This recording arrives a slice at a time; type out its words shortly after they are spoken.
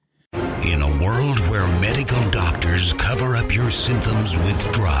world where medical doctors cover up your symptoms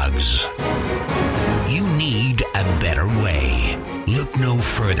with drugs, you need a better way. Look no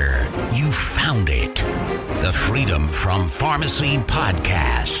further. You found it. The Freedom from Pharmacy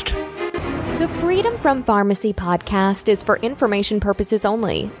Podcast. The Freedom from Pharmacy Podcast is for information purposes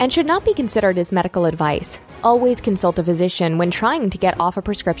only and should not be considered as medical advice. Always consult a physician when trying to get off a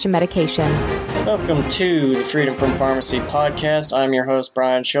prescription medication. Welcome to the Freedom from Pharmacy Podcast. I'm your host,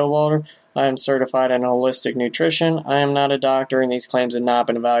 Brian Showalter. I am certified in holistic nutrition. I am not a doctor, and these claims have not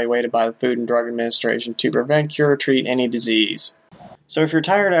been evaluated by the Food and Drug Administration to prevent, cure, or treat any disease. So if you're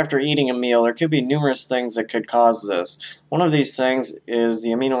tired after eating a meal, there could be numerous things that could cause this. One of these things is the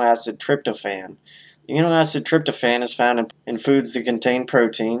amino acid tryptophan. The amino acid tryptophan is found in foods that contain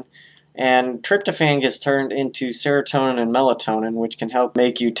protein, and tryptophan gets turned into serotonin and melatonin, which can help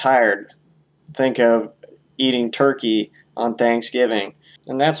make you tired. Think of eating turkey on Thanksgiving.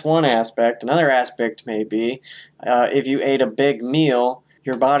 And that's one aspect. Another aspect may be if you ate a big meal,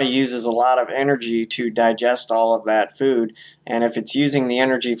 your body uses a lot of energy to digest all of that food. And if it's using the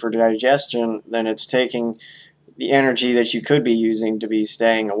energy for digestion, then it's taking the energy that you could be using to be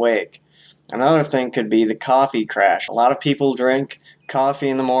staying awake. Another thing could be the coffee crash. A lot of people drink coffee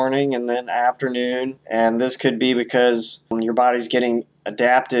in the morning and then afternoon, and this could be because your body's getting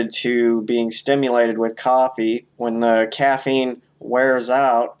adapted to being stimulated with coffee. When the caffeine wears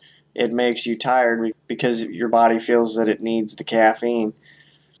out, it makes you tired because your body feels that it needs the caffeine.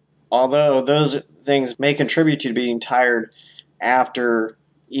 Although those things may contribute to being tired after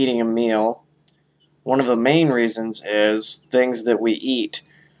eating a meal, one of the main reasons is things that we eat.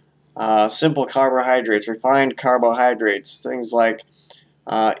 Simple carbohydrates, refined carbohydrates, things like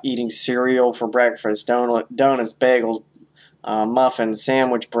eating cereal for breakfast, donuts, bagels, muffins,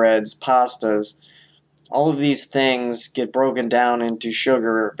 sandwich breads, pastas. All of these things get broken down into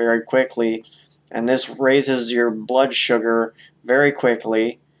sugar very quickly, and this raises your blood sugar very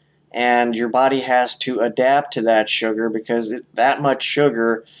quickly, and your body has to adapt to that sugar because that much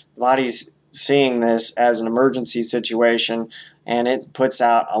sugar, the body's seeing this as an emergency situation, and it puts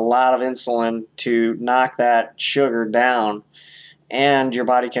out a lot of insulin to knock that sugar down, and your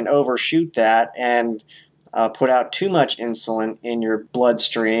body can overshoot that and put out too much insulin in your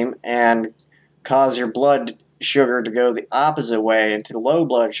bloodstream and cause your blood sugar to go the opposite way into low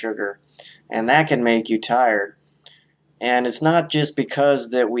blood sugar, and that can make you tired. And it's not just because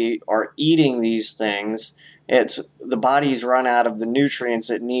that we are eating these things, it's the body's run out of the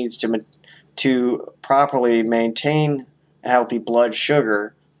nutrients it needs to properly maintain healthy blood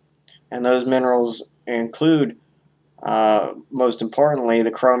sugar, and those minerals include most importantly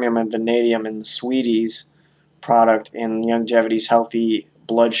the chromium and vanadium in the Sweeties product in Youngevity's Healthy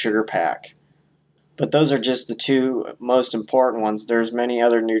Blood Sugar Pack. But those are just the two most important ones. There's many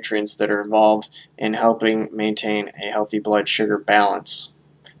other nutrients that are involved in helping maintain a healthy blood sugar balance.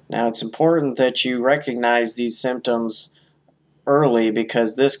 Now, it's important that you recognize these symptoms early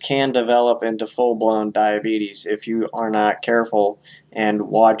because this can develop into full-blown diabetes if you are not careful and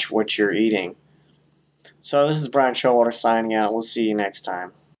watch what you're eating. So this is Brian Showalter signing out. We'll see you next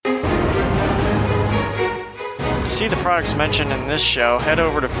time. To see the products mentioned in this show, head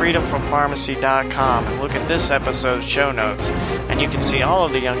over to freedomfrompharmacy.com and look at this episode's show notes, and you can see all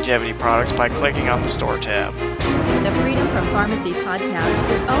of the Youngevity products by clicking on the store tab. The Freedom from Pharmacy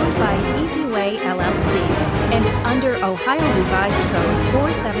podcast is owned by EasyWay LLC and is under Ohio Revised Code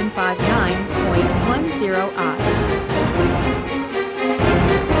 4759.10I.